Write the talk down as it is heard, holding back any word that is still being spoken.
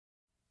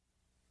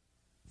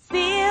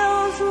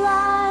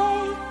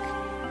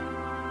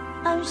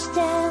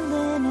stand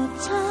in a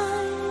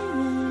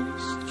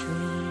timeless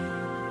dream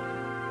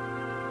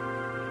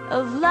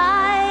of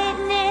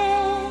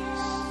lightness,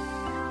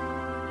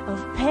 of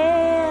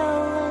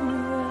pale and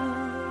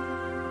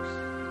rose.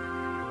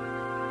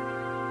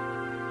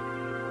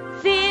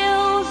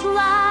 Feels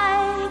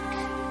like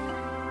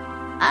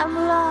I'm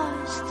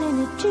lost in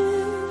a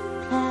dew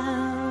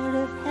cloud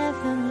of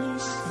heavenly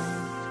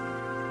scent,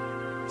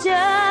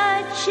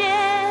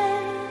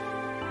 touching,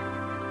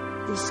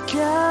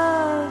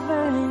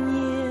 discovering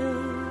you.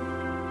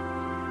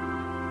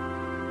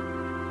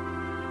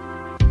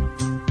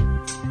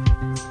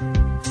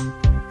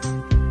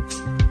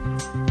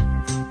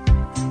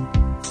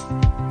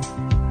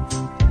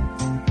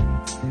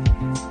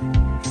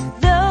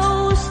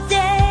 Those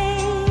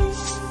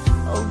days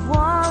of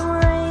warm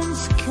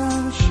rains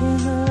come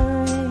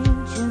shimmering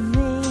to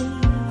me,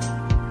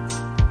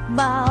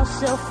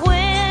 miles of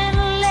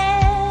windless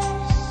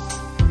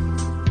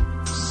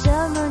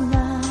summer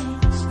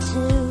nights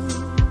too.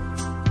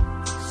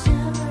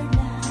 Summer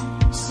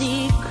nights,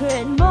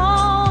 secret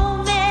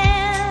moments,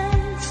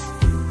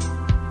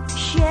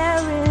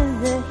 sharing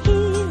the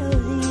heat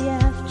of the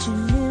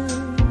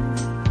afternoon.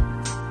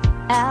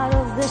 Out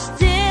of the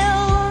stillness,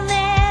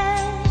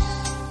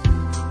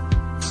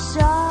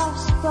 soft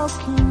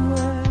spoken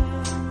words.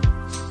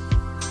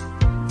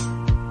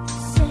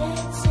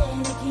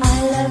 I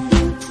love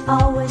you,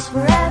 always,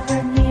 forever,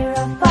 near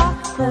or far,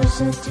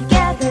 closer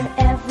together,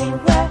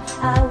 everywhere.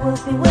 I will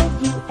be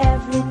with you,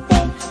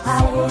 everything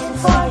I will do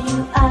for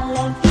you. I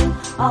love you,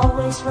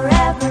 always,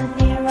 forever,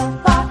 near or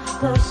far,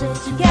 closer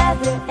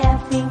together,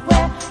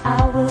 everywhere.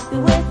 I will be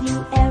with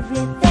you,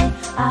 everything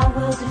I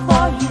will do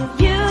for you.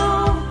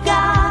 You've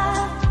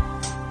got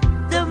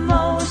the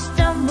most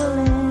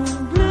stumbling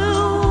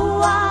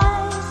blue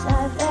eyes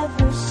I've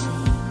ever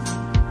seen.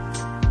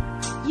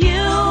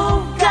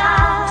 You've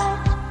got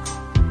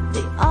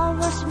the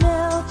almost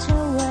melt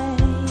away.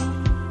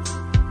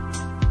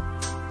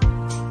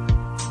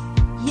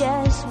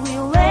 Yes, we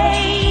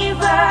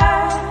labor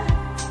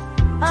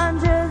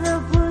under the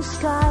blue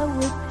sky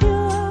with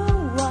pure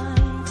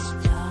white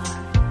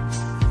stars.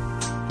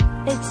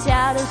 It's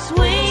out of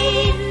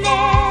sweetness,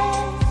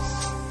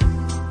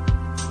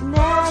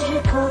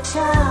 magical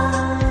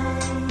time.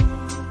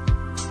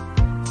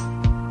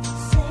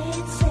 Say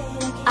it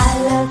again. I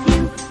love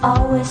you,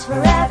 always,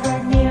 forever,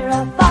 near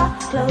or far,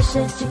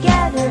 closer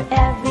together,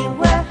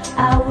 everywhere.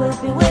 I will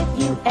be with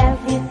you,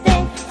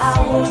 everything I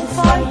will do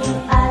for you.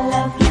 I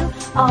love you,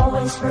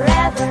 always,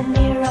 forever,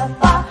 near or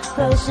far,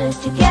 closer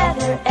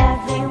together,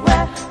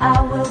 everywhere.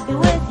 I will be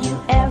with you,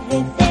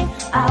 everything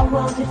I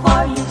will do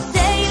for you.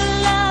 Say you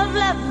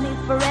love me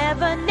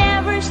forever,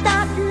 never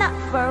stop, not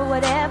for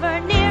whatever,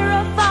 near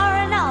or far,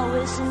 and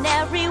always and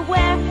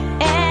everywhere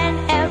and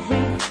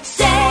every.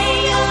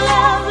 Say you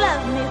love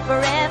me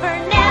forever,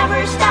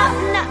 never stop,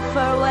 not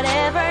for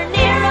whatever,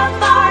 near or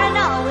far, and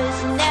always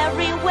and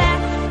everywhere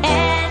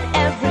and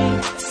every.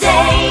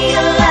 Say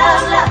you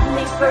love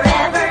me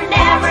forever,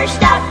 never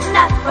stop,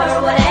 not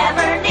for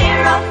whatever, near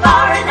or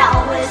far, and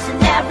always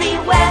and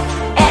everywhere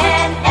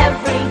and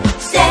every.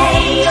 Say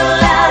you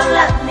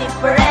love me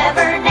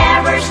forever,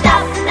 never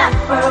stop, not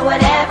for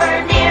whatever,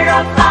 near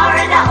or far,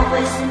 and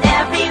always and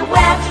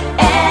everywhere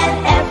and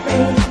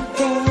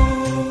everything.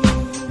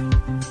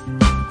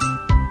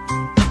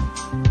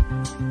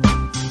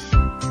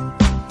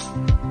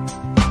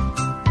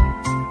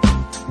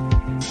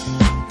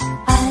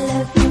 I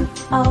love you,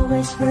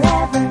 always,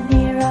 forever,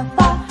 near or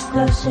far,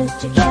 closer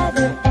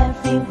together,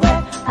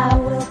 everywhere. I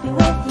will be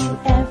with you,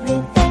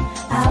 everything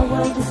I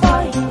will do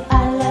for you. I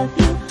love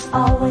you,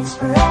 always,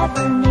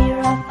 forever, near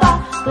or far,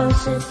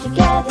 closer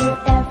together,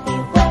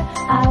 everywhere.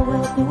 I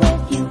will be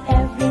with you,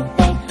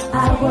 everything I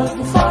will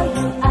do for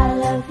you. I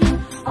love you,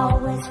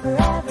 always,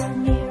 forever.